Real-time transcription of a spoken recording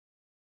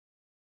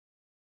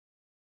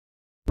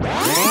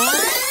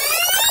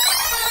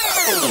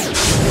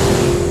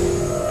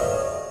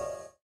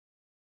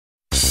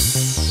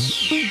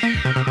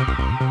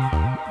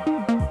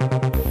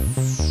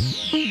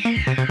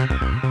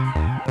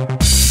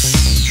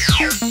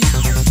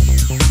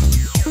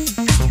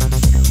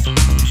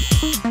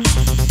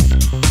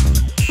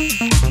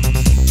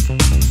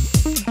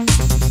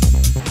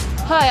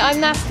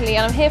Natalie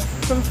and I'm here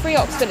from Free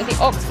Oxford at the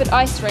Oxford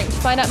ice rink to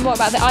find out more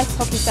about the ice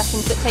hockey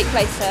sessions that take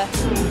place here.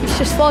 It's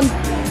just fun.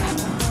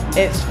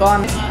 It's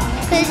fun.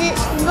 Because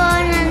it's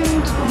fun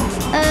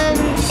and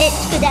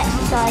it's good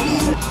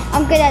exercise.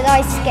 I'm good at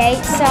ice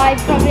skates, so I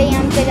probably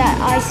am good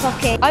at ice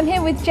hockey. I'm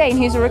here with Jane,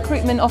 who's a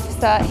recruitment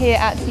officer here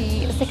at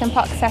the Stick and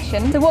Puck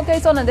session. So what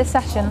goes on at this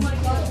session?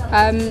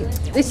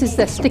 This is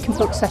the Stick and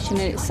Puck session,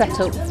 and it's set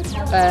up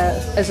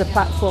as a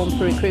platform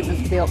for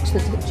recruitment for the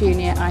Oxford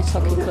Junior Ice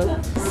Hockey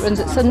Club. It runs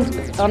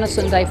on a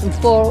Sunday from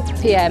 4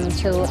 p.m.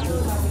 till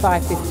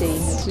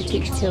 5:15. We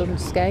teach children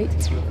to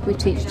skate, we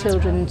teach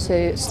children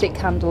to stick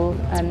handle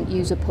and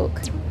use a puck,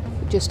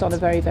 just on a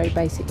very, very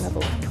basic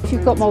level. If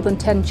you've got more than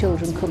 10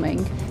 children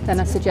coming, then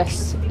I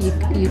suggest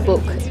you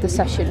book the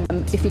session.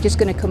 If you're just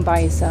going to come by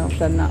yourself,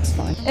 then that's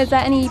fine. Is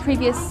there any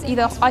previous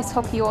either ice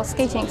hockey or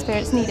skating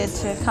experience needed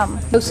to come?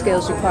 No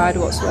skills required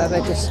whatsoever,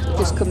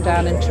 just come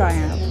down and try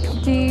out.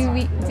 Do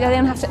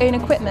anyone have to own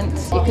equipment?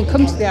 You can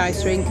come to the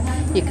ice rink,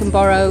 you can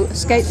borrow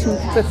skates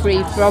for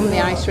free from the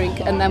ice rink,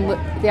 and then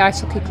the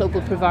ice hockey club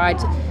will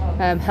provide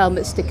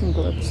helmets, stick and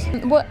gloves.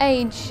 What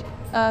age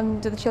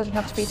do the children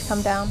have to be to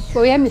come down?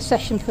 Well, we aim this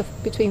session for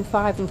between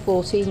 5 and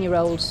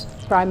 14-year-olds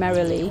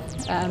primarily,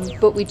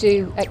 but we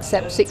do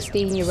accept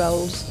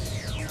 16-year-olds.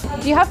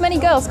 Do you have many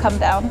girls come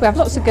down? We have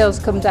lots of girls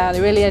come down,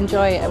 they really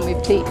enjoy it, and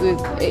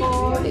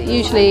it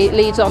usually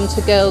leads on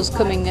to girls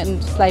coming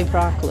and playing for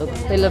our club.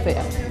 They love it.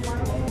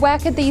 Where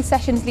could these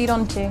sessions lead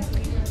on to?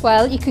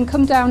 Well, you can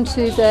come down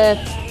to the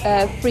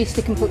free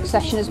stick and puck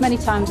session as many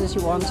times as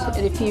you want,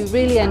 and if you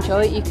really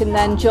enjoy it, you can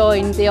then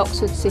join the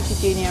Oxford City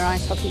Junior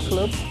Ice Hockey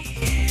Club.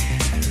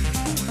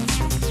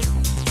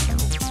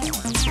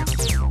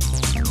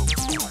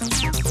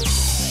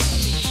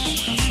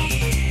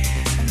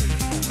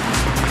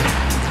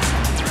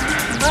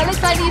 Well, it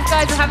looks like these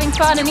guys are having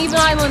fun, and even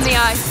I'm on the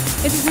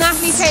ice. This is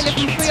Natalie Taylor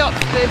from Free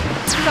Oxford,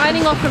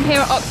 signing off from here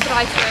at Oxford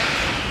Ice Rink.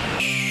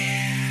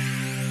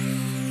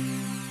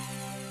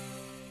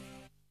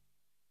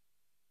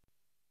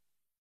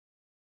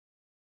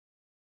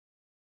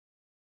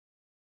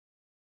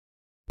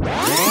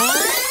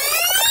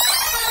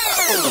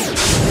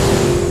 Yeah.